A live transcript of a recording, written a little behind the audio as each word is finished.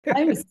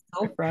I was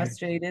so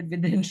frustrated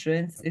with the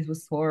insurance. It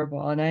was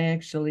horrible. And I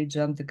actually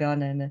jumped the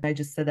gun and I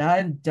just said,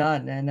 I'm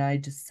done. And I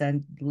just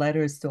sent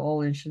letters to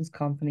all insurance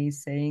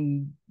companies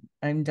saying,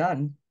 I'm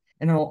done.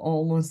 And I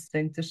almost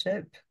sank the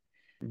ship.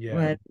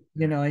 Yeah,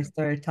 But, I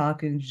started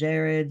talking to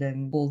Jarod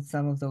and pulled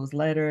some of those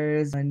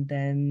letters and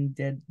then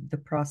did the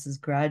process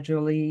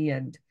gradually.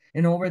 And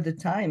over the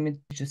time, it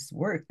just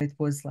worked. It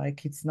was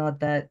like, it's not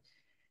that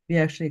we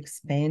actually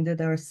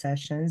expanded our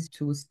sessions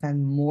to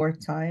spend more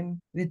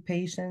time with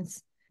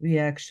patients. We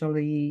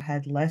actually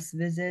had less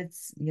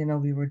visits.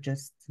 We were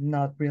just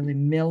not really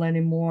mill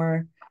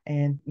anymore.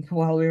 And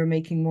while we were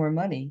making more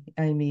money,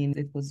 I mean,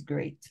 it was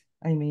great.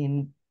 I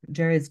mean,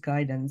 Jerry's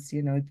guidance,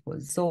 it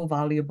was so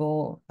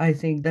valuable. I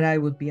think that I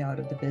would be out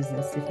of the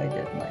business if I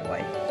did my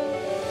way.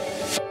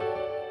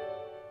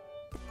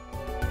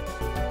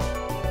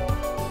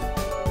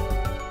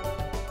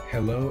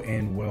 hello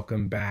and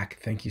welcome back.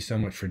 Thank you so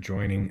much for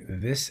joining.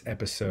 This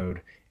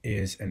episode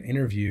is an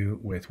interview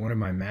with one of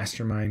my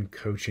mastermind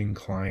coaching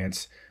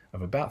clients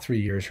of about 3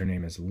 years. Her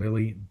name is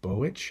Lilly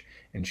Bojic,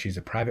 and she's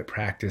a private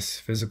practice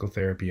physical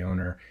therapy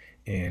owner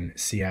in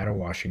Seattle,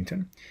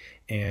 Washington.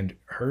 And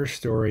her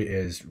story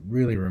is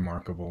really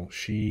remarkable.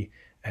 She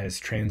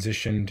has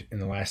transitioned in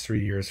the last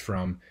 3 years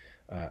from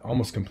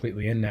almost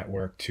completely in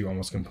network to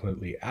almost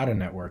completely out of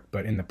network.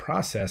 But in the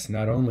process,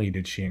 not only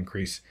did she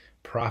increase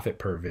profit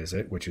per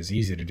visit, which is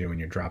easy to do when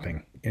you're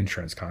dropping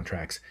insurance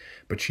contracts,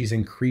 but she's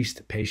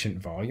increased patient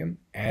volume,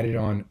 added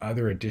on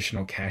other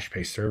additional cash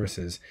pay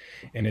services,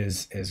 and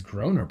has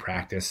grown her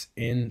practice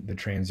in the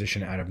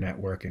transition out of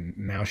network. And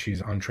now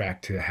she's on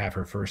track to have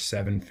her first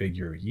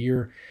 7-figure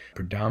year,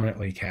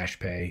 predominantly cash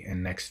pay.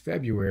 And next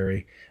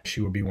February,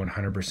 she will be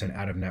 100%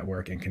 out of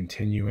network and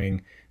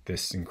continuing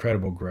this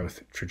incredible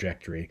growth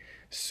trajectory.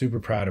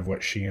 Super proud of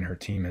what she and her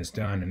team has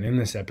done. And in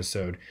this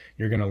episode,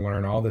 you're going to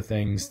learn all the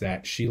things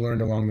that she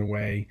learned along the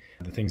way,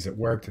 the things that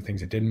worked, the things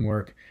that didn't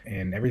work,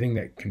 and everything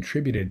that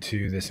contributed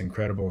to this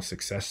incredible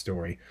success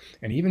story.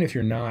 And even if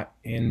you're not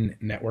in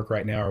network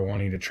right now or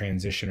wanting to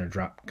transition or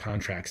drop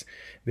contracts,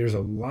 there's a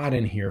lot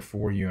in here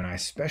for you. And I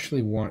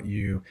especially want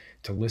you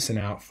to listen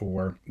out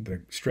for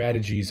the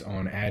strategies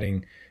on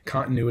adding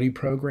continuity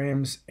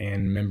programs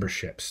and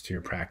memberships to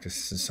your practice.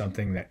 This is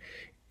something that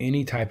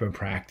any type of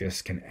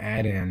practice can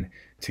add in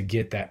to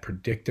get that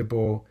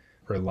predictable,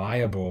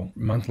 reliable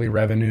monthly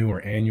revenue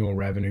or annual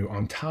revenue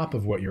on top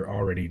of what you're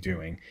already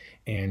doing.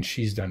 And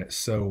she's done it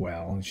so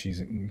well. She's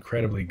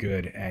incredibly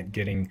good at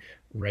getting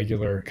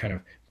regular kind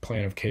of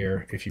plan of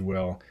care, if you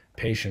will,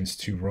 patients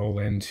to roll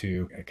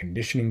into a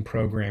conditioning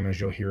program,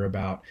 as you'll hear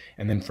about,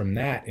 and then from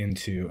that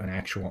into an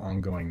actual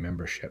ongoing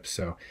membership.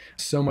 So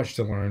much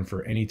to learn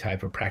for any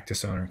type of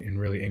practice owner in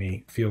really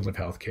any field of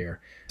healthcare.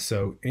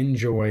 So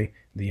enjoy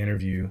the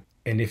interview.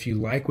 And if you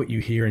like what you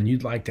hear and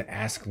you'd like to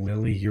ask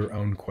Lilly your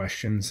own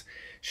questions,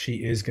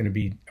 she is going to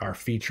be our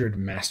featured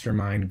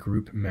mastermind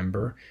group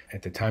member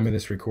at the time of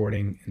this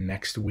recording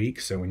next week.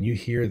 So when you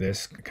hear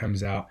this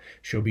comes out,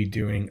 she'll be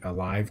doing a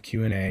live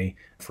Q&A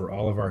for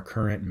all of our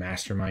current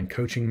mastermind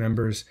coaching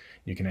members.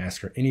 You can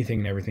ask her anything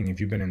and everything.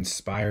 If you've been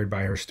inspired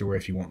by her story,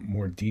 if you want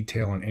more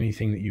detail on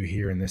anything that you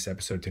hear in this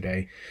episode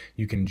today,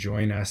 you can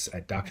join us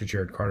at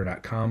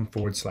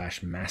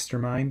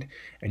drjarodcarter.com/mastermind,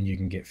 and you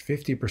can get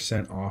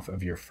 50% off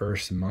of your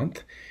first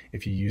month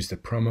if you use the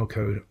promo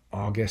code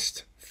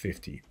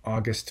August50.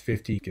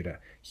 August50, get a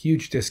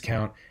huge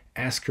discount.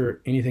 Ask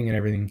her anything and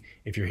everything.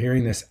 If you're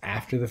hearing this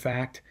after the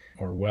fact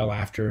or well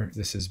after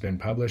this has been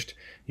published,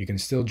 you can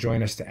still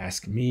join us to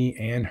ask me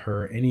and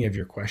her any of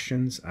your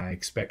questions. I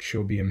expect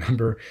she'll be a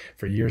member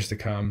for years to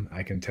come.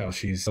 I can tell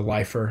she's a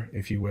lifer,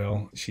 if you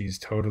will. She's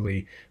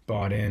totally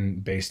bought in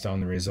based on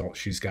the results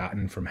she's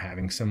gotten from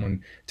having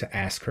someone to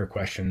ask her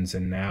questions,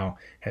 and now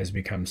has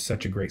become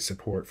such a great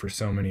support for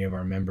so many of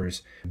our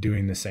members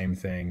doing the same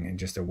thing, and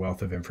just a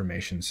wealth of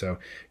information. So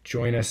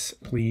join us,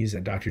 please,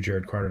 at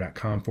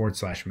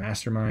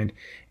drjarodcarter.com/mastermind.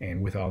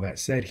 And with all that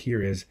said,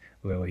 here is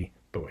Lilly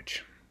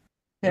Bojic.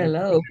 What a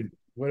Hello. pleasure,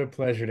 what a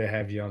pleasure to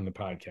have you on the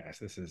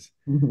podcast.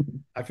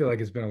 I feel like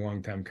it's been a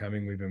long time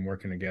coming. We've been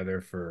working together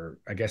for,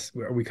 I guess,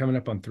 are we coming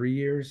up on 3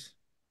 years?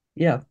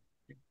 Yeah,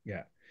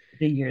 Yeah.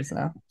 3 years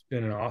now.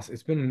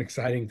 It's been an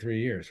exciting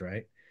 3 years,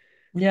 right?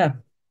 Yeah.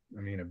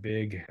 I mean, a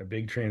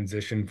big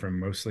transition from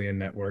mostly in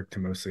network to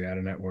mostly out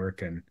of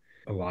network, and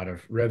a lot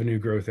of revenue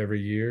growth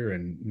every year,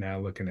 and now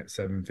looking at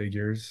 7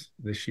 figures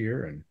this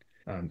year. And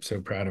I'm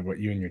so proud of what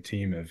you and your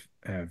team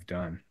have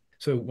done.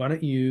 So why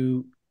don't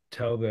you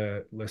tell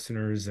the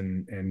listeners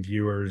and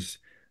viewers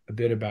a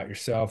bit about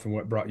yourself and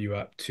what brought you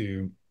up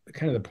to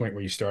kind of the point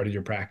where you started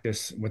your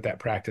practice, what that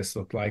practice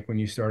looked like when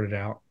you started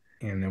out,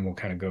 and then we'll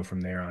kind of go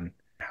from there on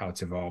how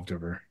it's evolved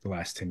over the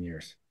last 10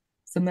 years.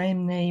 So my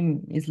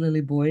name is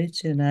Lilly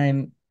Bojic, and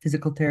I'm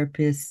physical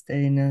therapist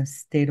in the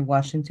state of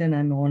Washington.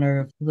 I'm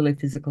owner of Lilly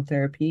Physical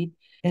Therapy.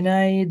 And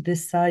I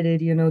decided,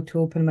 to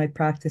open my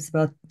practice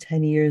about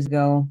 10 years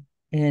ago.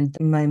 And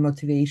my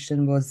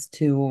motivation was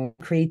to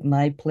create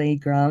my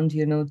playground,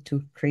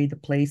 to create a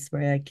place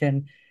where I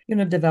can,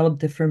 develop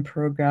different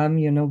program,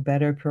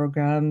 better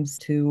programs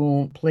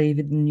to play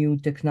with new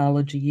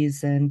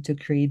technologies and to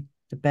create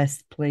the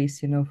best place,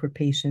 for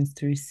patients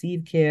to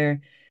receive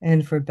care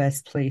and for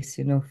best place,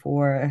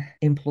 for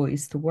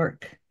employees to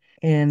work.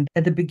 And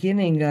at the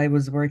beginning, I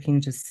was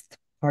working just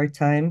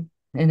part-time,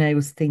 and I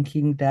was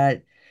thinking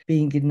that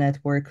being in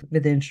network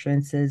with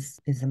insurance is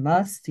a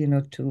must,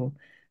 to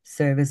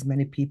serve as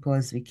many people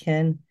as we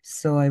can.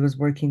 So I was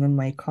working on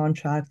my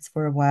contracts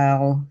for a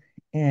while,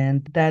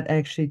 and that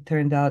actually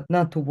turned out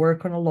not to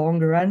work on a long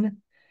run.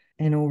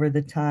 And over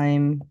the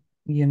time,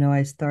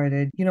 I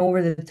started,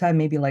 over the time,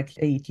 maybe like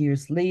 8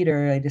 years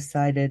later, I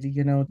decided,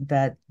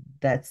 that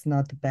that's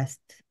not the best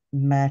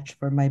match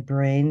for my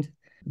brain.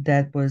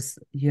 That was,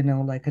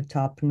 like a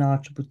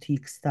top-notch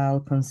boutique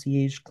style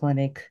concierge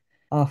clinic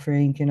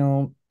offering,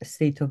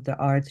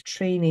 state-of-the-art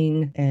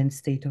training and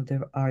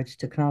state-of-the-art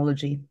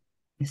technology.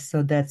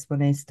 So that's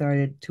when I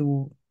started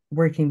to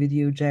working with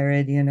you,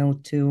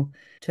 Jarod, to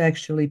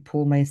actually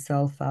pull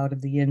myself out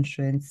of the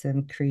insurance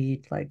and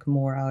create like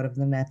more out of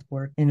the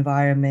network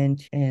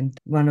environment. And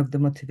one of the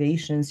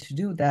motivations to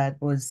do that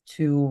was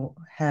to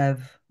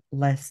have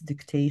less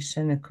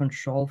dictation and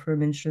control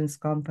from insurance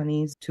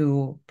companies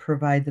to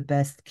provide the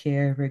best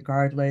care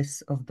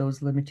regardless of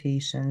those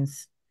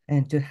limitations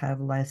and to have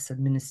less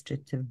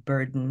administrative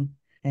burden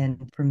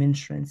and from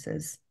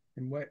insurances.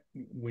 And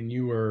when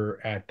you were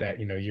at that,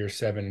 year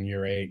 7,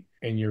 year 8,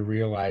 and you're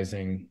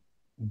realizing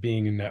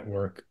being in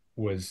network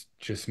was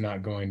just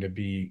not going to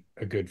be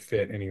a good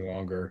fit any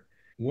longer,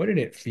 what did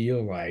it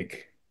feel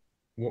like?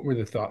 What were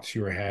the thoughts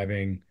you were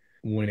having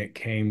when it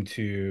came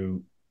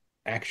to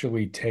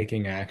actually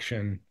taking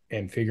action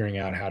and figuring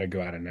out how to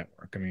go out of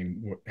network? I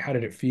mean, how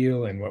did it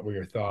feel, and what were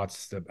your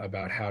thoughts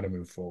about how to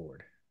move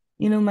forward?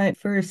 My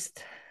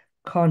first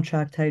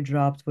contract I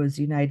dropped was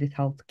United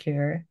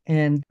Healthcare,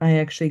 and I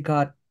actually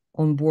got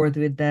on board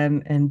with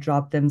them and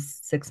dropped them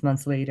 6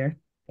 months later.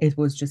 It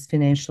was just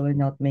financially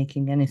not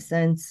making any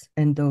sense,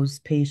 and those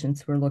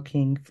patients were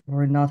looking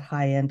for not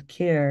high-end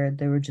care.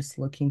 They were just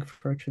looking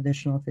for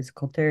traditional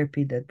physical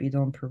therapy that we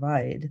don't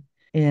provide.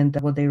 And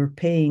what they were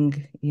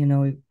paying,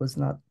 it was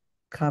not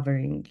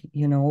covering,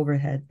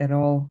 overhead at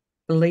all.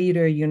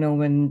 Later,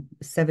 when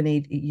 7,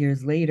 8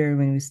 years later,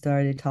 when we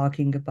started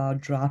talking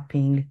about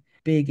dropping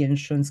big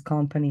insurance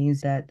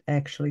companies that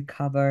actually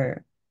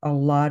cover a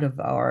lot of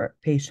our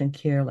patient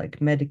care, like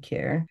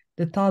Medicare,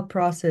 the thought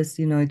process,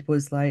 it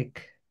was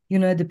like,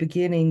 at the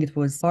beginning, it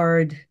was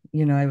hard.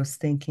 I was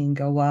thinking,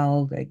 oh,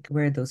 wow, like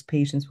where those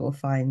patients will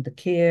find the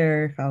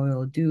care, how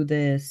we'll do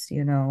this,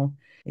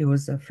 it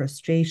was a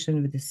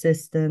frustration with the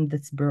system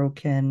that's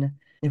broken.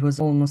 It was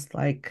almost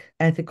like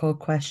ethical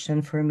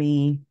question for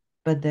me.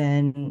 But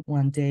then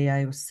one day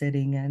I was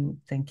sitting and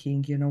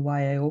thinking,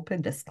 why I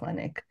opened this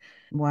clinic,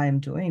 why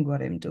I'm doing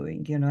what I'm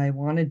doing. I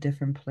wanted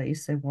different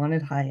place. I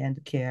wanted high-end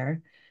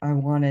care. I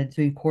wanted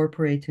to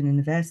incorporate and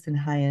invest in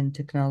high-end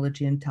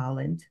technology and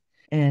talent.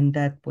 And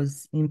that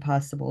was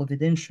impossible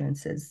with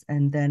insurances.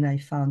 And then I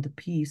found the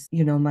piece,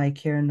 my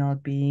care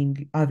not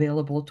being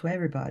available to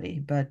everybody,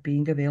 but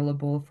being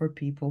available for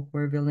people who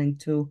are willing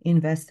to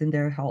invest in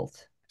their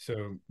health.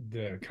 So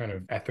the kind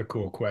of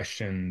ethical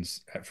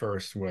questions at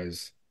first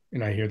was,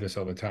 and I hear this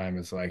all the time,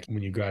 is like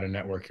when you go out of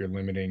network, you're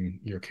limiting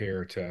your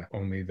care to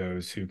only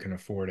those who can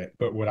afford it.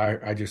 But what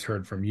I just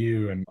heard from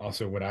you, and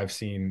also what I've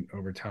seen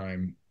over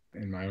time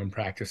in my own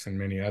practice and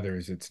many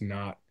others, it's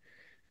not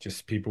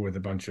just people with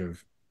a bunch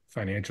of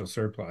financial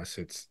surplus.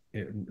 It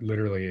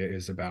literally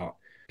is about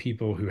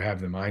people who have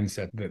the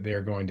mindset that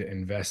they're going to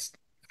invest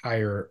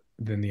higher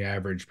than the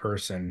average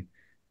person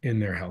in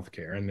their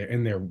healthcare and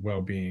in their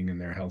well-being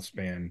and their health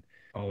span,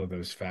 all of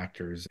those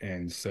factors.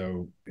 And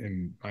so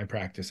in my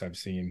practice, I've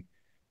seen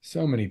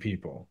so many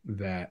people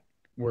that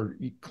were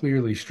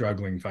clearly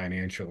struggling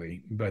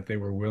financially, but they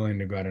were willing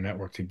to go out of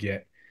network to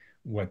get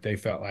what they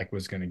felt like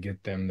was going to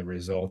get them the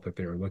result that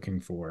they were looking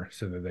for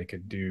so that they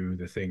could do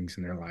the things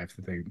in their life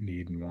that they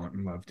need and want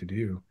and love to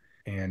do.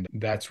 And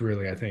that's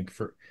really, I think,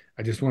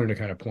 I just wanted to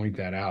kind of point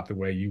that out the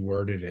way you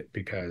worded it,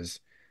 because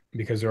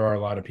there are a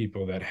lot of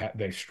people that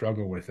they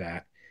struggle with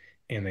that,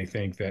 and they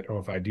think that, oh,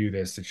 if I do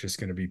this, it's just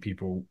going to be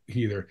people,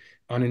 either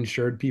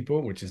uninsured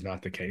people, which is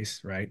not the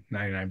case, right?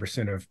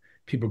 99% of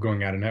people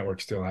going out of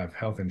network still have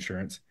health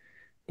insurance,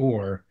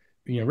 or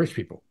rich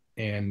people,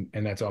 and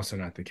that's also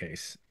not the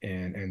case.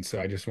 And so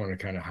I just want to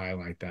kind of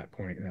highlight that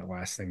point and that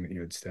last thing that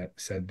you had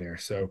said there.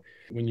 So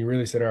when you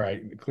really said, all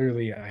right,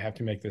 clearly I have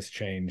to make this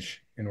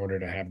change in order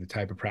to have the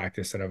type of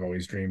practice that I've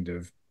always dreamed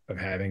of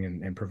having,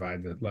 and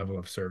provide the level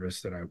of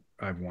service that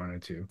I've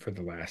wanted to for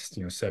the last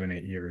 7,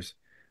 8 years,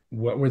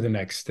 what were the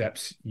next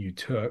steps you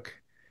took?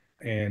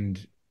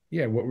 And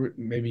yeah,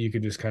 maybe you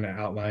could just kind of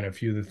outline a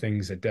few of the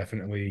things that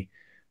definitely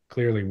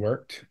clearly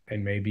worked,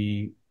 and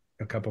maybe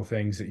a couple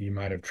things that you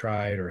might have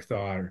tried or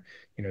thought, or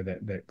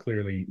that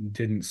clearly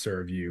didn't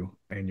serve you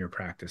and your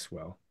practice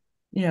well.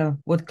 Yeah,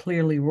 what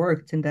clearly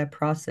worked in that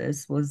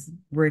process was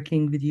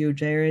working with you,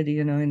 Jarod,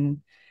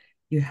 and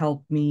You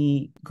helped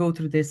me go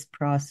through this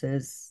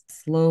process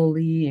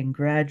slowly and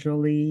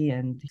gradually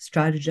and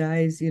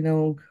strategize,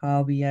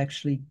 how we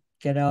actually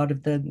get out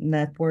of the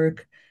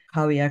network,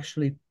 how we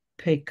actually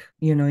pick,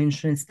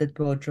 insurance that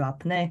will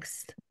drop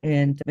next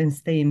and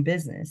stay in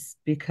business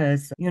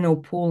because,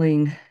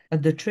 pulling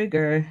the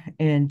trigger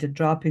and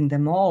dropping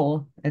them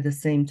all at the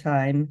same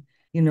time,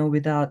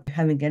 without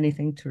having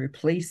anything to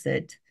replace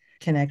it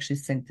can actually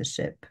sink the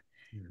ship.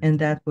 Mhm. And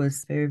that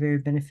was very, very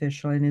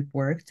beneficial and it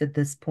worked. At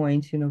this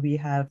point,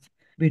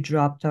 we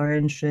dropped our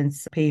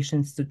insurance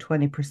patients to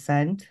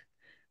 20%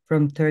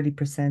 from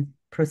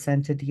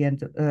 30% at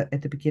the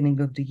at the beginning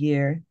of the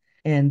year.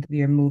 And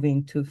we are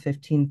moving to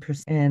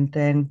 15%. And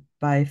then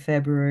by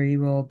February,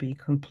 we'll be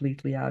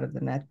completely out of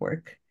the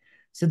network.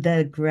 So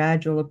that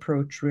gradual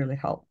approach really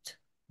helped.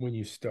 When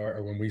you start,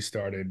 or when we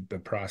started the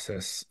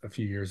process a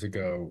few years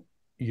ago,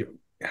 you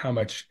how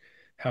much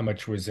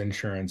was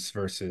insurance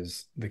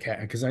versus the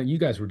cash? Because you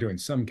guys were doing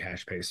some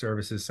cash pay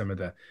services, some of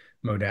the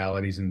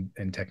modalities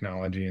and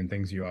technology and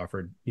things you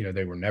offered,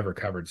 they were never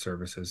covered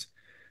services.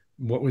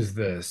 What was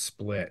the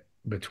split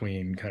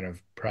between kind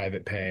of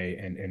private pay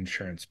and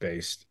insurance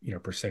based,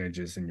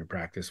 percentages in your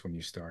practice when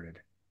you started?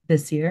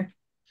 This year.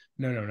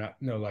 No, no, not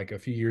no. Like a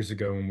few years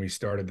ago when we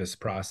started this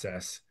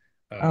process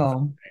of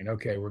Oh, saying,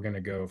 okay, we're going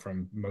to go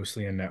from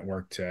mostly in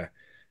network to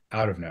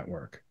out of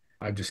network.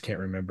 I just can't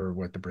remember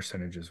what the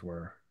percentages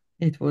were.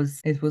 it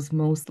was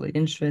mostly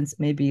insurance,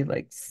 maybe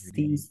like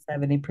 60, 80.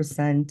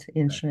 70% Okay.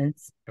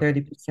 insurance,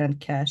 Okay. 30%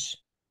 cash.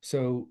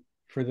 So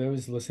for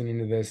those listening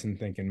to this and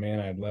thinking,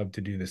 man, I'd love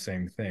to do the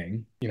same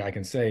thing, I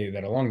can say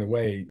that along the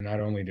way, not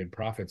only did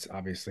profits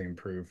obviously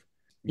improve,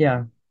 you know,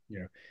 Yeah. you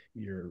know,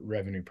 your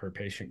revenue per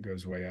patient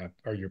goes way up,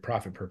 or your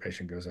profit per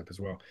patient goes up as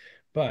well,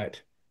 but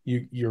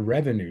your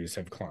revenues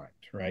have climbed,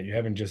 right? You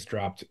haven't just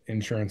dropped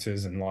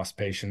insurances and lost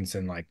patients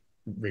and like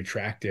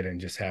retracted and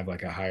just have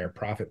like a higher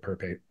profit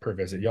per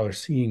visit. Y'all are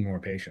seeing more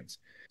patients.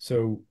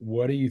 So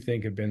what do you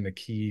think have been the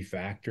key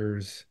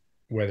factors,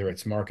 whether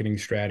it's marketing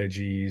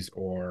strategies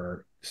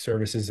or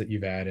services that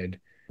you've added?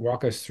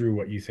 Walk us through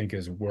what you think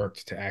has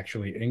worked to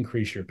actually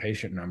increase your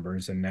patient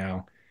numbers and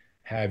now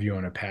have you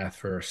on a path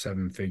for a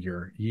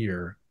seven-figure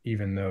year,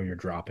 even though you're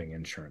dropping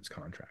insurance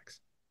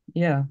contracts.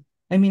 Yeah.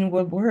 I mean,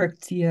 what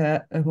worked,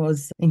 yeah, it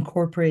was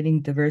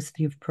incorporating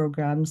diversity of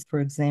programs. For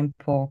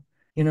example,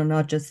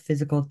 not just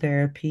physical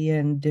therapy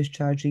and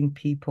discharging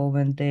people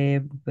when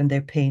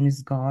their pain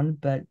is gone,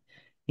 but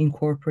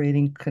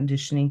incorporating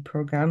conditioning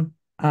program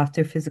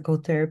after physical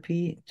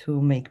therapy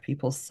to make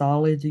people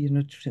solid,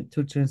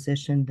 to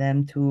transition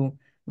them to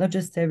not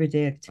just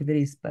everyday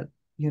activities, but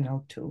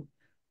to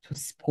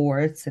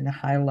sports and a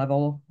high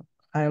level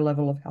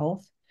of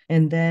health.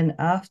 And then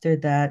after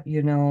that,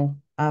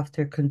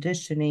 after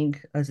conditioning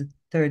as a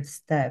third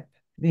step,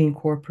 we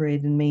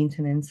incorporated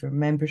maintenance or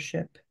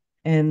membership.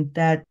 And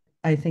that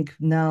I think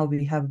now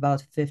we have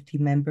about 50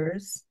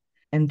 members.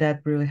 And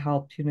that really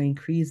helped,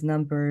 increase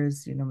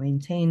numbers,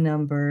 maintain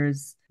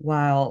numbers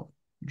while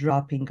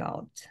dropping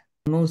out.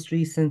 Most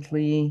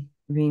recently,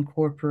 we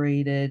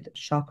incorporated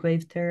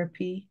shockwave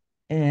therapy,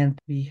 and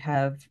we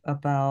have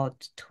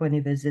about 20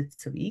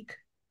 visits a week.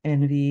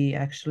 And we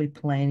actually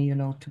plan,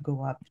 to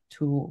go up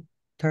to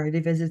 30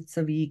 visits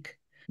a week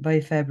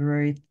by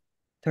February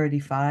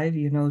 35,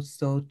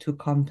 so to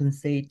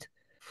compensate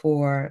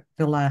for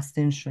the last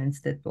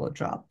insurance that will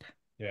drop.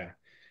 Yeah.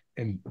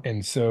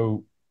 And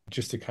so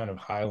just to kind of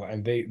highlight,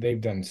 and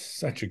they've done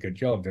such a good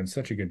job, have done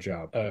such a good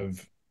job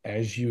of,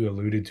 as you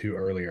alluded to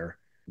earlier,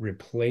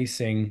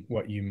 replacing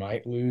what you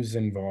might lose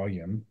in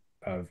volume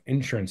of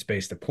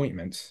insurance-based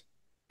appointments,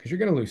 because you're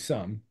going to lose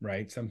some,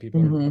 right? Some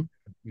people are Mhm.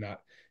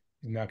 not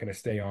not going to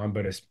stay on,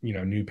 but as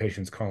new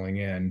patients calling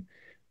in,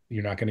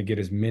 you're not going to get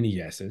as many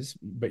yeses,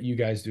 but you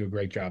guys do a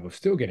great job of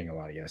still getting a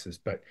lot of yeses,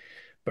 but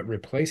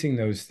replacing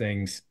those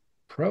things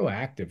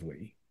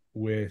proactively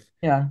with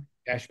Yeah.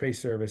 cash pay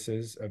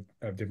services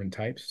of different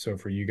types. So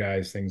for you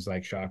guys, things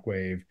like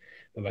shockwave,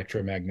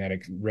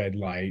 electromagnetic, red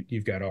light,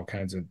 you've got all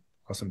kinds of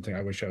awesome things.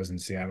 I wish I was in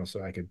Seattle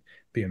so I could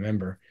be a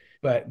member.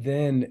 But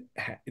then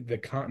the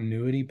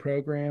continuity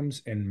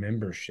programs and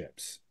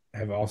memberships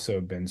have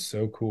also been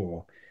so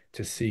cool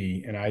to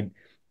see. And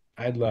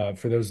I'd love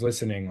for those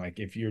listening, like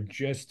if you're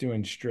just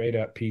doing straight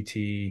up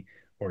PT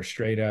or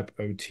straight up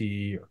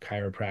OT or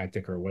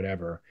chiropractic or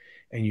whatever,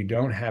 and you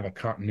don't have a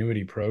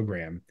continuity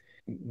program,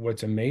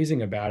 what's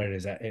amazing about it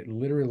is that it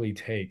literally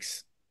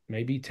takes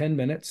maybe 10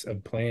 minutes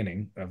of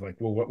planning of like,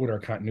 well, what would our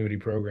continuity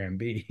program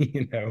be?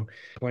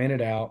 Plan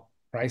it out,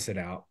 price it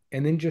out,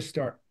 and then just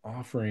start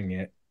offering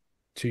it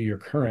to your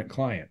current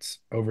clients.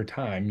 Over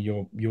time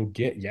you'll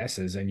get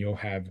yeses and you'll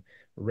have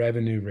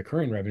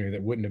recurring revenue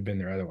that wouldn't have been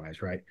there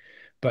otherwise, right?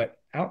 But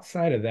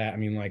outside of that, I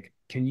mean, like,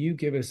 can you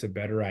give us a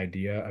better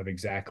idea of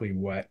exactly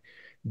what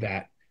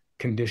that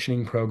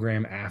conditioning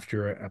program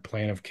after a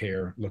plan of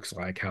care looks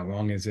like? How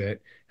long is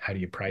it? How do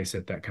you price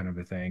it? That kind of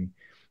a thing.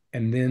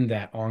 And then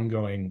that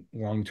ongoing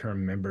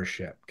long-term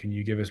membership. Can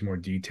you give us more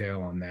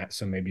detail on that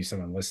so maybe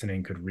someone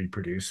listening could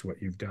reproduce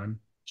what you've done?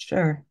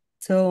 Sure.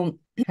 So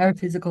our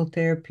physical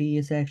therapy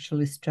is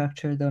actually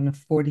structured on a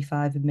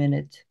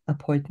 45-minute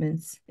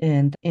appointments.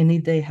 And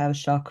if they have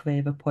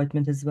shockwave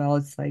appointment as well,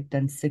 it's like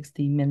then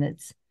 60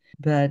 minutes.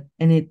 It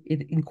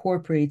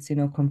incorporates,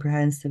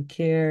 comprehensive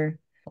care,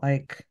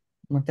 like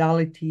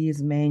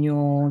modalities,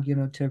 manual,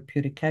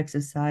 therapeutic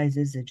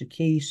exercises,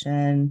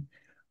 education,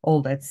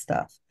 all that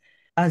stuff.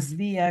 As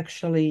we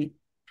actually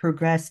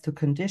progress to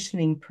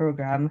conditioning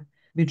program,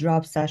 we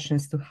drop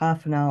sessions to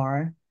half an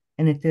hour,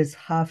 and it is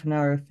half an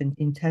hour of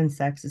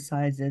intense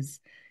exercises,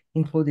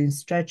 including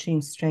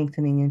stretching,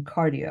 strengthening, and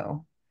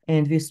cardio.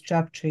 And we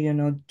structure,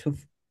 to,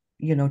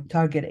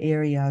 target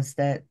areas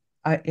that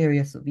are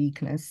areas of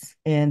weakness.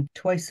 And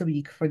twice a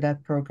week for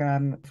that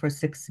program for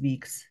 6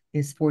 weeks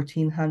is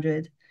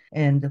 1,400,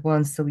 and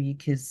once a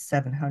week is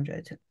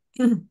 700.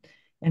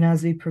 And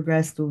as we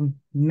progress to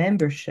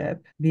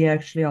membership, we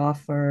actually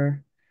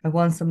offer a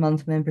once a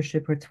month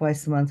membership or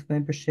twice a month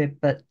membership.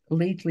 But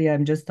lately,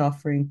 I'm just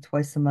offering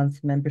twice a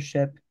month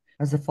membership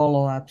as a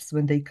follow ups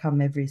when they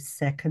come every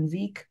second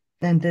week.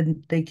 And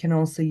then they can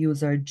also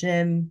use our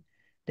gym.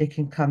 They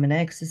can come and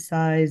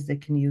exercise. They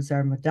can use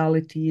our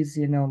modalities,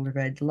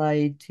 red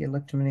light,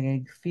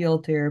 electromagnetic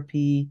field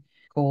therapy,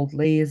 cold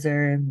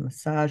laser,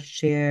 massage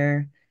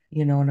chair,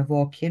 on a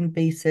walk in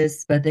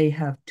basis. But they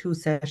have 2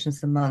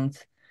 sessions a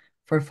month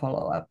for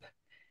follow up.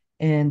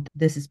 And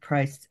this is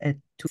priced at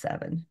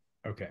 2,700.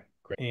 Okay,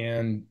 great.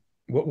 And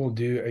what we'll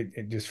do,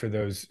 just for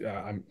those,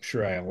 I'm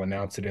sure I'll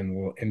announce it in the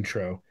little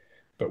intro,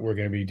 but we're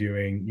going to be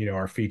doing,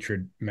 our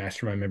featured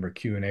mastermind member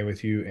Q&A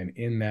with you. And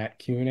in that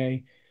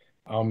Q&A,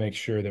 I'll make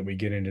sure that we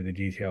get into the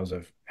details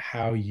of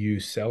how you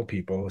sell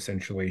people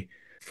essentially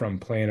from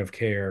plan of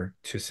care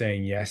to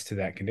saying yes to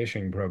that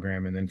conditioning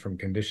program, and then from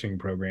conditioning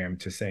program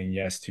to saying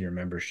yes to your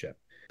membership.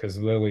 Because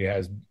Lilly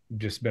has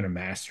just been a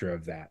master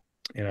of that.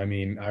 And I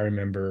mean, I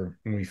remember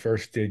when we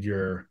first did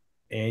your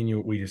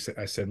annual,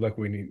 I said, look,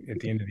 we need at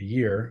the end of the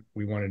year,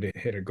 we wanted to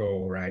hit a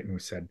goal, right? And we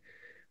said,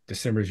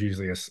 December is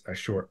usually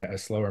a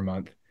slower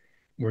month.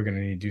 We're going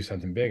to need to do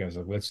something big. I was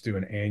like, let's do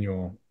an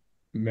annual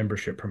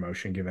membership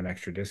promotion, give an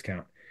extra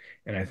discount.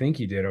 And I think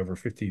he did over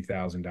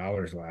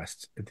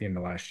 $50,000 at the end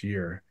of last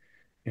year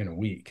in a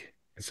week.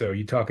 So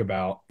you talk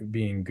about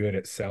being good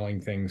at selling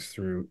things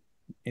through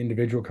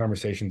individual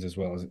conversations as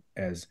well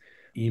as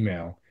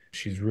email.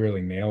 She's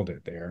really nailed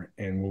it there.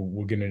 And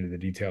we'll get into the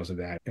details of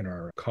that in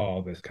our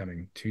call this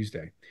coming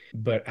Tuesday.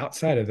 But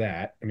outside of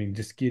that, I mean,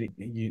 just getting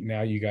you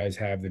now, you guys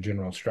have the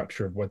general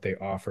structure of what they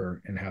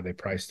offer and how they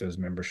price those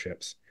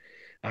memberships.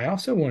 I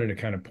also wanted to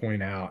kind of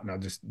point out, and I'll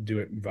just do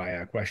it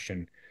via a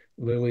question.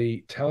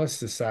 Lilly, tell us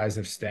the size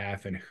of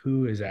staff and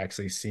who is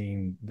actually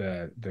seeing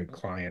the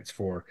clients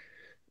for,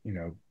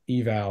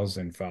 evals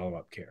and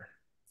follow-up care.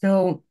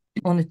 So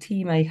on the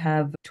team, I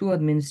have 2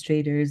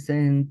 administrators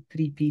and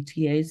 3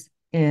 PTAs.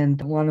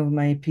 And one of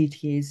my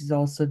PTAs is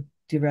also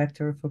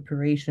director of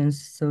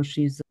operations. So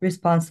she's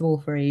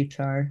responsible for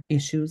HR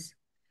issues.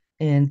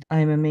 And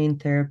I'm a main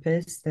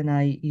therapist, and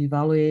I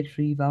evaluate,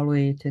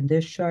 reevaluate, and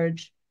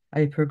discharge.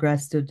 I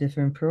progress to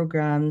different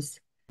programs,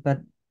 but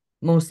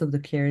most of the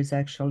care is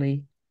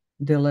actually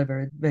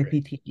delivered by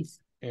Great. PTs.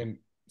 And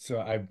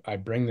so I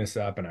bring this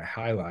up and I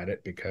highlight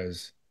it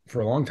because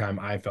for a long time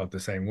I felt the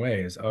same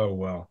way as, oh,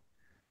 well,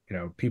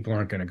 people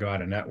aren't going to go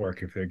out of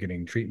network if they're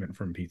getting treatment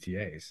from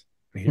PTAs.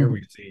 And here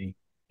we see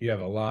you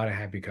have a lot of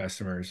happy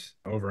customers,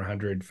 over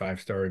 100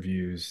 5-star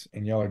reviews,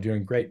 and y'all are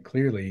doing great.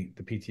 Clearly,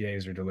 the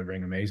PTAs are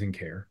delivering amazing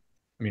care.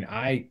 I mean,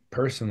 I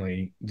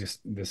personally this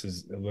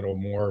is a little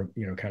more,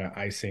 kind of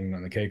icing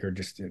on the cake, or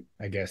just,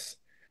 I guess,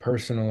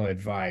 personal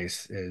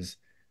advice is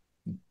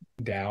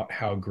doubt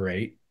how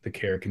great the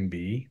care can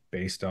be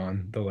based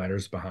on the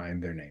letters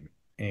behind their name.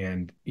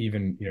 And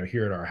even,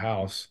 here at our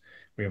house,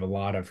 we have a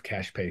lot of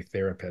cash pay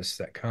therapists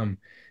that come.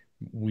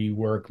 We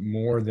work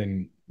more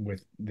than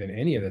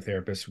any of the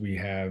therapists we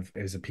have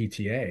as a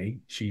PTA.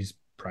 She's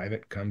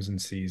private, comes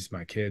and sees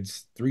my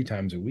kids 3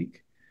 times a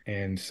week.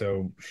 And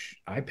so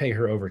I pay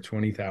her over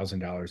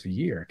 $20,000 a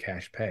year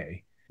cash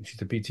pay. And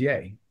she's a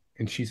PTA,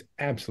 and she's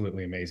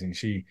absolutely amazing.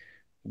 She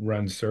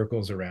runs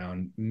circles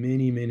around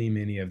many, many,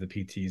 many of the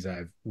PTs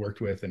I've worked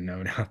with and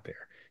known out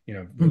there,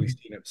 really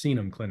seen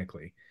them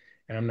clinically.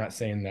 And I'm not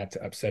saying that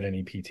to upset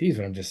any PTs,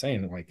 but I'm just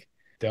saying that, like,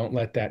 don't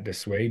let that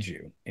dissuade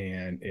you.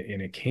 And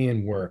it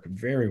can work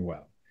very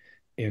well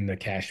in the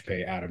cash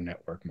pay out of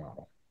network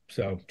model.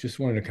 So just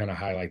wanted to kind of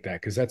highlight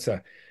that because that's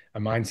a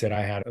mindset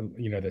I had,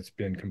 that's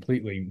been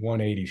completely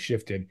 180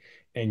 shifted.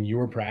 And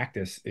your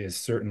practice is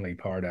certainly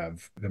part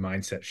of the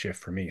mindset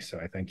shift for me. So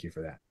I thank you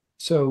for that.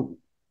 So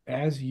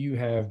as you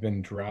have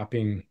been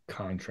dropping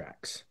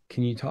contracts,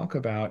 can you talk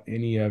about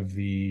any of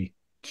the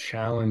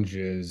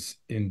challenges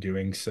in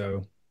doing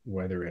so,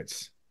 whether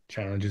it's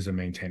challenges of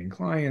maintaining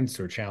clients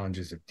or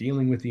challenges of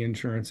dealing with the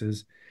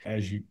insurances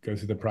as you go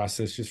through the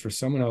process, just for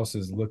someone else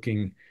is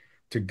looking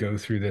to go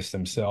through this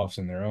themselves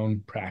in their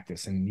own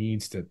practice and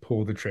needs to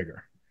pull the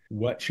trigger?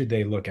 What should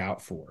they look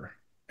out for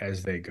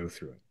as they go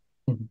through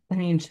it? I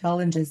mean,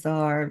 challenges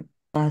are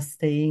us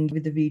staying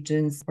with the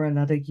regions for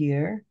another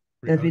year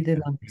that we Okay. did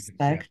not Yeah.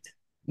 expect.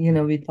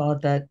 We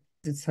thought that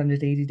it's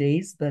 180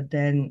 days, but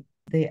then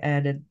they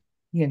added,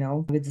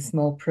 with a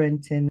small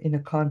print in a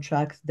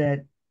contract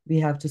that we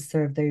have to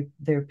serve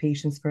their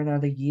patients for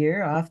another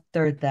year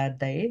after that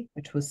day,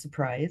 which was a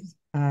surprise.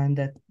 And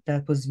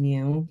that was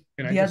new.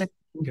 Can I The other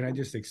just can I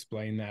just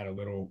explain that a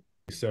little?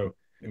 So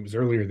it was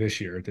earlier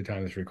this year at the time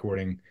of this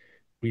recording.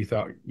 We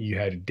thought you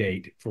had a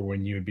date for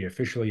when you would be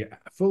officially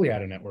fully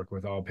out of network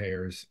with all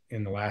payers,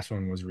 and the last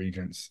one was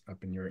Regents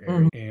up in your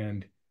area. Mhm.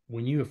 And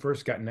when you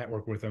first got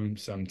network with them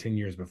some 10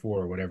 years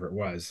before or whatever it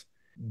was,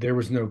 there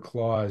was no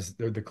clause.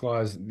 The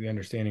clause, the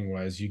understanding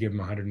was you give them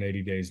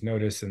 180 days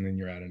notice and then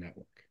you're out of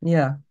network.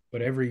 Yeah,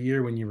 But every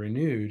year when you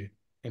renewed,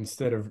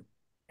 instead of,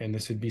 and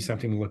this would be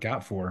something to look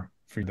out for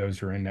those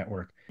who are in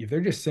network, if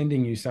they're just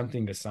sending you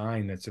something to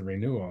sign that's a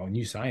renewal and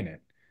you sign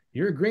it,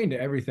 you're agreeing to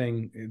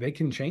everything. They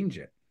can change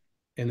it.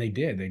 And they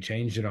did. They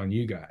changed it on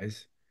you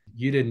guys.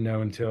 You didn't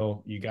know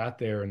until you got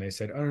there and they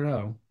said, oh,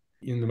 no,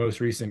 in the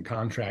most recent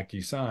contract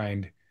you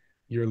signed,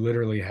 you're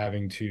literally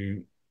having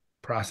to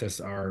process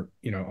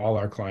all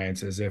our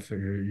clients as if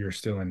you're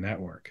still in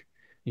network.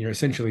 You're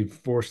essentially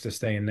forced to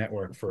stay in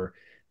network for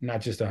not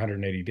just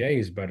 180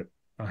 days, but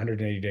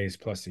 180 days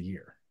plus a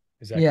year.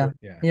 Is that yeah, correct?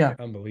 Yeah. yeah,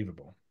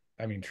 Unbelievable.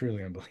 I mean,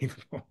 truly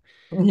unbelievable.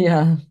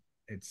 yeah,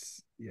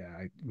 It's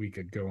we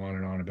could go on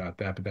and on about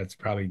that, but that's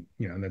probably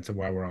that's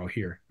why we're all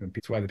here.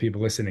 That's why the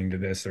people listening to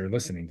this are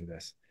listening to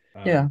this.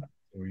 yeah,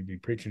 We'd be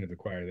preaching to the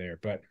choir there,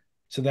 but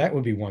so that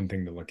would be one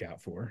thing to look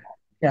out for.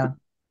 yeah.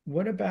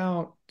 What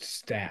about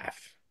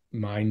staff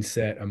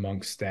mindset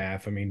amongst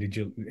staff? I mean, did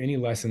you any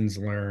lessons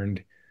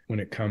learned when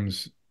it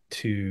comes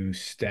to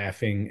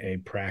staffing a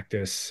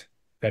practice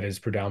that is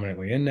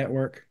predominantly in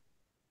network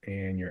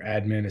and your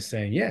admin is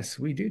saying, yes,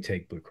 we do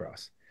take Blue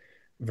Cross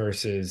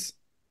versus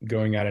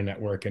going out of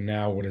network, and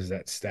now what does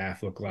that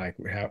staff look like?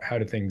 How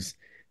do things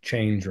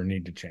change or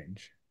need to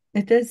change?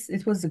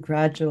 It was a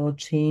gradual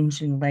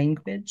change in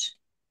language,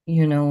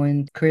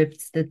 and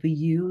scripts that we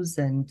use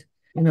and,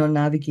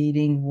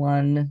 navigating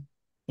one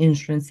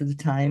insurance at a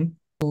time,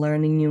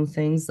 learning new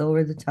things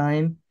over the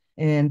time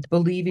and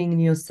believing in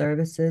your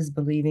services,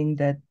 believing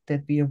that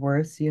we are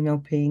worth,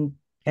 paying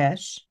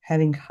cash,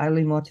 having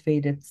highly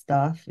motivated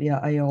staff. Yeah,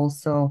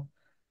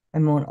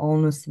 I'm on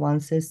almost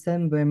one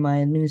system where my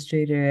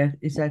administrator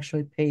is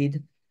actually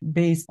paid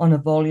based on the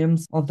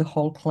volumes of the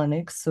whole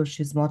clinic. So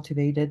she's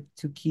motivated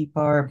to keep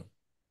our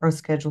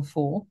schedule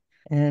full.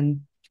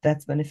 And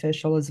that's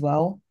beneficial as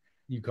well.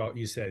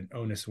 You said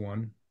onus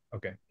one.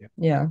 Okay. Yeah.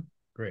 Yeah.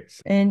 Great.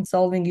 And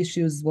solving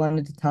issues one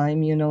at a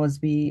time, as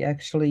we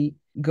actually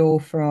go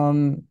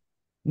from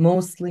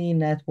mostly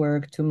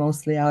network to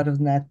mostly out of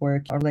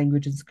network, our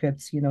language and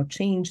scripts,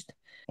 changed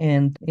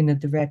and in a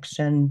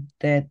direction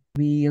that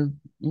we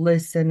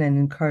listen and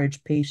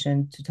encourage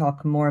patients to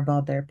talk more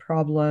about their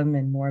problem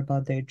and more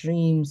about their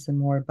dreams and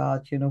more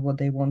about, what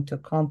they want to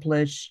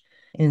accomplish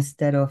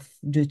instead of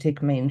do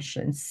take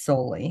mentions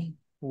solely.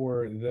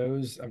 For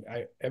those,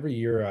 every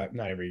year,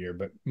 not every year,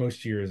 but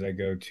most years, I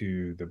go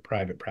to the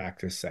private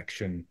practice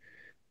section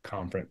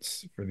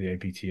conference for the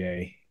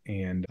APTA,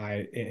 and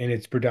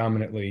it's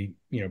predominantly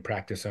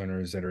practice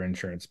owners that are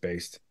insurance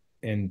based.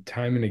 And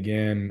time and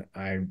again,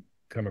 I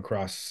come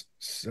across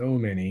so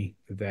many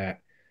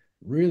that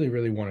really,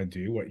 really want to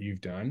do what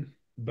you've done,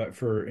 but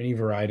for any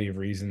variety of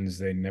reasons,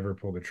 they never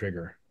pull the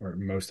trigger, or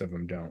most of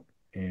them don't.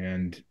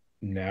 And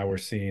now we're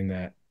seeing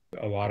that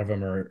a lot of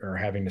them are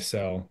having to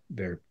sell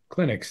their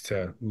clinics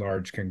to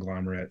large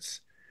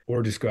conglomerates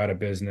or just go out of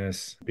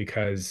business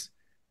because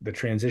the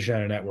transition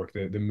out of network,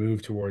 the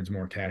move towards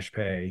more cash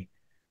pay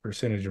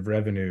percentage of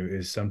revenue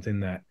is something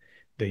that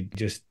they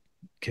just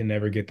can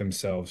never get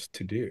themselves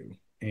to do.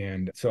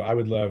 And so I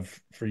would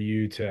love for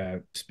you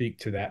to speak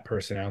to that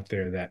person out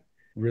there that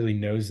really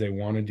knows they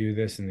want to do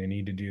this and they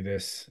need to do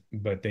this,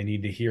 but they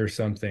need to hear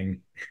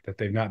something that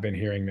they've not been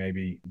hearing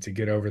maybe to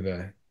get over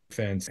the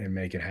fence and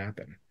make it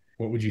happen.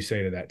 What would you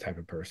say to that type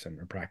of person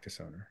or practice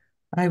owner?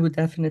 I would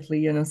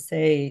definitely,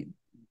 say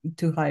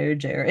to hire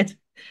Jarod.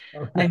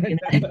 Oh, I mean,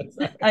 that's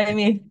I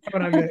mean,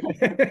 what I meant.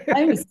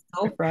 I was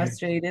so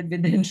frustrated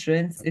with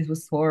insurance. It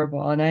was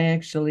horrible. And I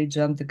actually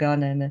jumped the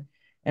gun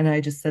and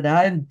I just said,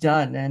 I'm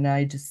done. And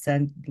I just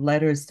sent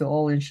letters to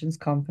all insurance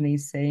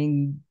companies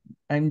saying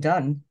I'm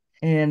done.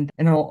 And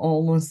I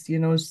almost,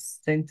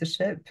 sank the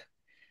ship.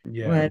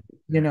 Yeah,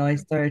 But, I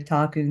started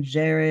talking to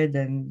Jarod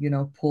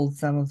and, pulled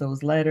some of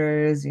those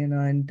letters,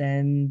 and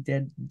then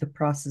did the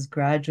process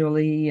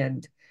gradually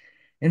and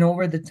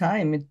over the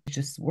time it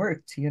just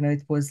worked.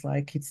 It was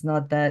like it's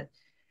not that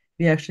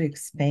we actually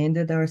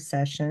expanded our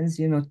sessions,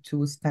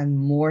 to spend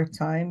more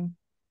time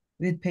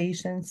with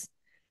patients.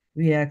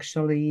 We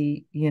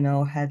actually,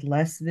 had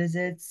less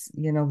visits.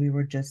 We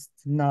were just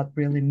not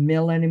really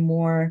mill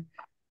anymore.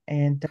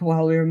 And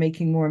while we were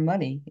making more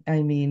money,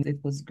 I mean, it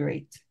was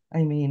great.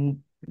 I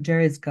mean,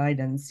 Jerry's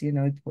guidance, it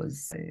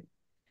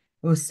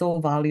was so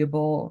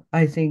valuable.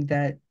 I think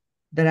that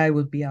I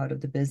would be out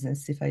of the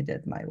business if I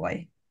did my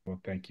way. well,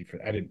 thank you for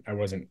that. I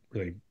wasn't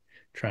really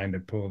trying to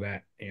pull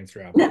that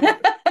answer out,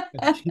 but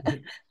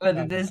But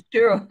uh, it is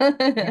true.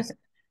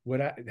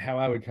 how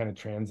I would kind of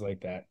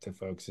translate that to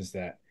folks is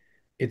that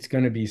it's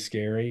going to be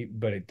scary,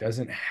 but it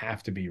doesn't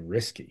have to be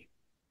risky.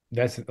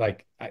 That's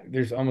like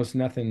there's almost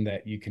nothing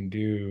that you can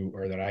do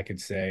or that I could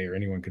say or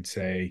anyone could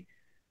say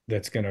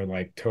that's going to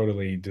like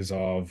totally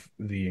dissolve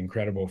the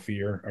incredible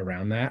fear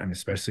around that. And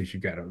especially if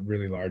you've got a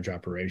really large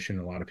operation,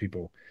 a lot of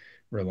people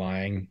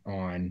relying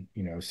on,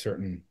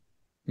 certain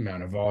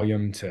amount of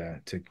volume to,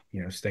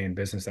 stay in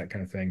business, that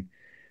kind of thing.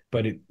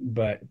 But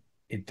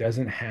it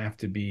doesn't have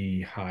to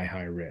be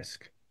high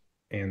risk.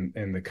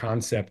 And the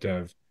concept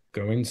of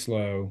going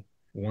slow,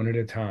 one at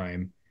a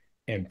time,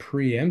 and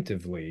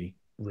preemptively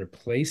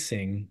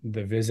replacing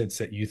the visits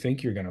that you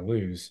think you're going to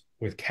lose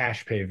with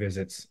cash pay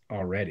visits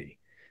already.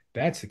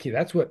 That's the key.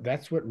 That's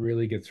what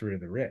really gets rid of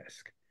the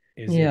risk.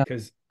 Is it Yeah,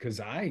 because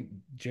I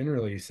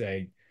generally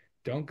say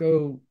don't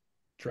go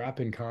drop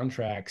in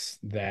contracts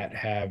that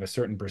have a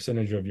certain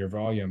percentage of your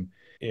volume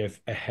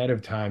if ahead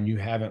of time you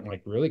haven't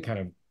like really kind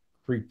of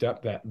creeped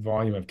up that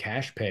volume of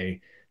cash pay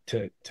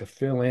to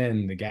fill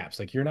in the gaps.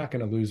 Like you're not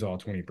going to lose all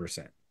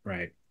 20%,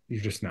 right?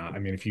 You're just not. I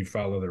mean, if you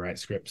follow the right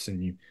scripts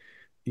and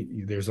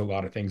there's a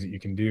lot of things that you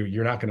can do,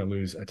 you're not going to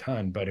lose a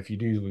ton. But if you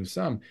do lose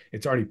some,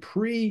 it's already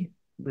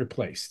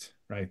pre-replaced,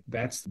 right?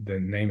 That's the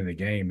name of the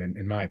game,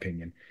 in my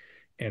opinion.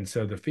 And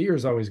so the fear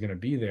is always going to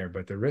be there,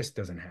 but the risk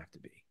doesn't have to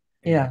be.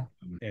 And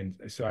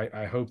yeah, so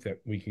I hope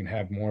that we can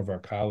have more of our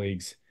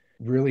colleagues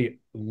really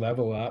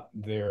level up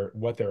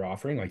what they're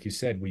offering. Like you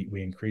said, we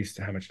increased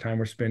how much time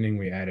we're spending.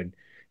 We added,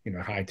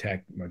 high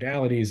tech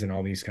modalities and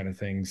all these kind of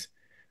things.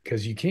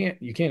 Because you can't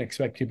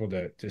expect people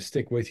to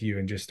stick with you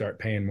and just start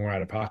paying more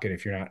out of pocket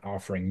if you're not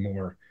offering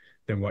more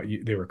than what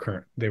they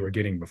were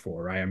getting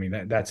before, right? I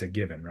mean that's a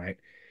given, right?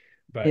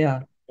 But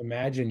yeah,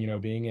 imagine,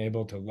 being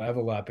able to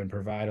level up and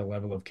provide a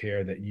level of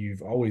care that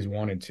you've always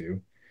wanted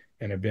to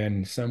and have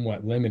been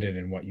somewhat limited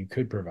in what you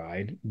could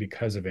provide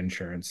because of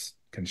insurance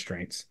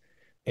constraints.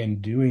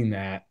 And doing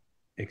that,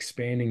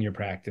 expanding your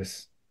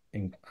practice,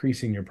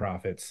 increasing your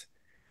profits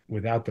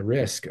without the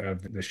risk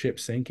of the ship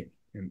sinking.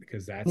 And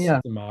because that's yeah,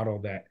 the model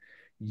that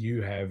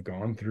you have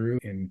gone through.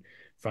 And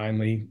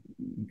finally,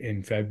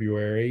 in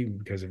February,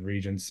 because of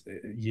Regents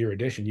year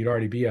addition, you'd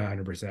already be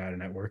 100% out of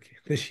network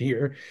this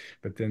year,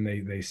 but then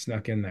they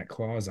snuck in that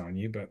clause on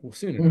you, but well,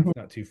 soon enough, mhm,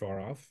 not too far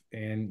off.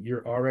 And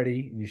you're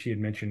already, she had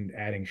mentioned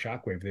adding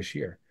Shockwave this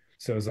year.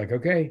 So it's like,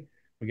 okay,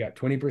 we got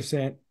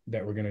 20%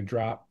 that we're going to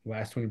drop,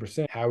 last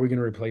 20%. How are we going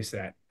to replace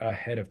that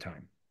ahead of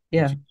time?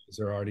 Which yeah,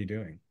 they're already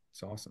doing.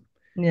 It's awesome.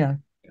 yeah.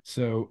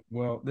 So,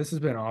 well, this has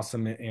been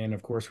awesome. And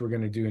of course, we're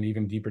going to do an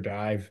even deeper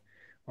dive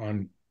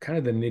on kind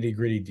of the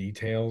nitty-gritty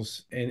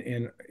details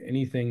and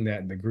anything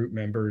that the group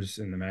members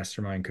in the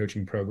mastermind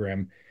coaching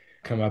program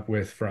come up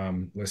with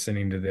from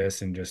listening to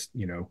this and just,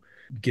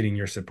 getting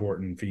your support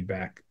and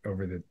feedback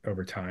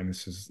over time.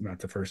 This is not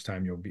the first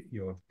time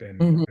you'll have been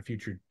Mhm. a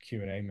future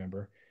Q&A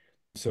member.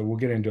 So we'll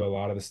get into a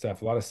lot of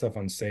stuff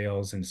on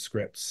sales and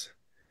scripts,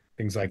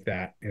 things like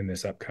that in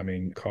this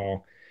upcoming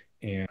call.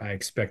 And I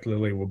expect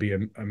Lilly will be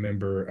a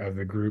member of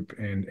the group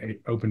and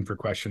open for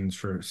questions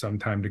for some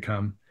time to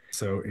come.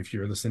 So if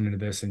you're listening to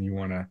this and you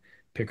want to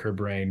pick her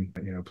brain,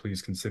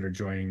 please consider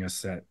joining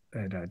us at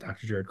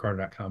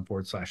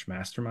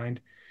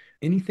drjarodcarter.com/mastermind.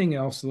 Anything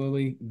else,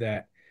 Lilly,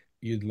 that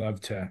you'd love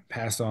to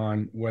pass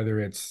on, whether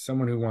it's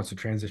someone who wants to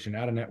transition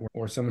out of network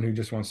or someone who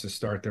just wants to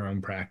start their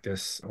own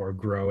practice or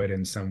grow it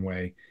in some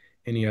way?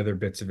 Any other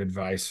bits of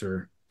advice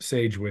or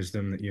sage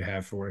wisdom that you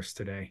have for us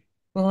today?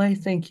 Well, I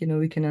think,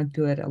 we cannot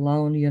do it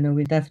alone.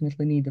 We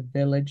definitely need a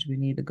village. We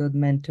need a good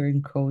mentor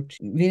and coach.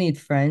 We need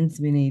friends.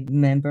 We need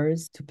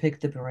members to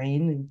pick the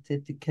brain.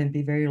 It can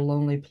be a very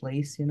lonely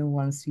place,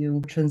 once you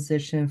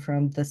transition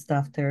from the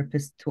staff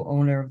therapist to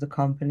owner of the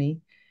company.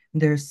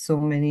 There's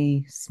so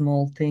many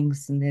small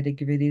things,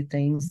 nitty-gritty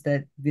things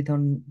that we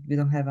don't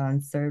have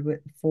answer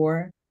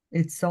for.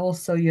 It's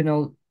also,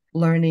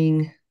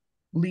 learning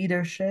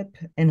leadership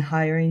and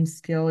hiring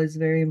skill is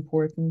very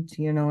important,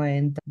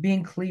 and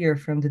being clear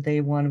from the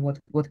day one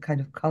what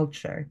kind of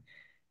culture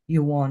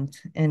you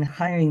want and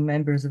hiring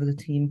members of the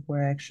team who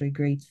are actually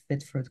great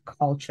fit for the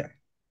culture.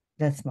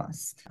 That's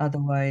must.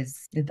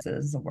 Otherwise, it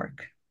doesn't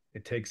work.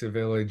 It takes a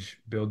village,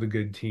 build a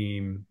good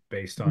team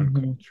based on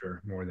Hmm.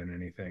 culture more than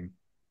anything.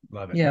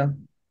 Love it. Yeah,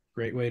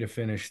 Great way to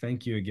finish.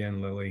 Thank you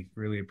again, Lilly.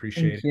 Really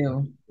appreciate thank it. you.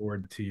 Looking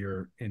forward to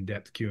your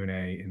in-depth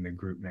Q&A in the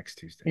group next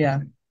Tuesday. Yeah,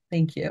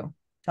 thank you.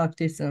 Talk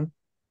to you soon.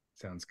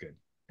 Sounds good.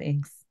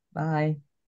 Thanks. Bye.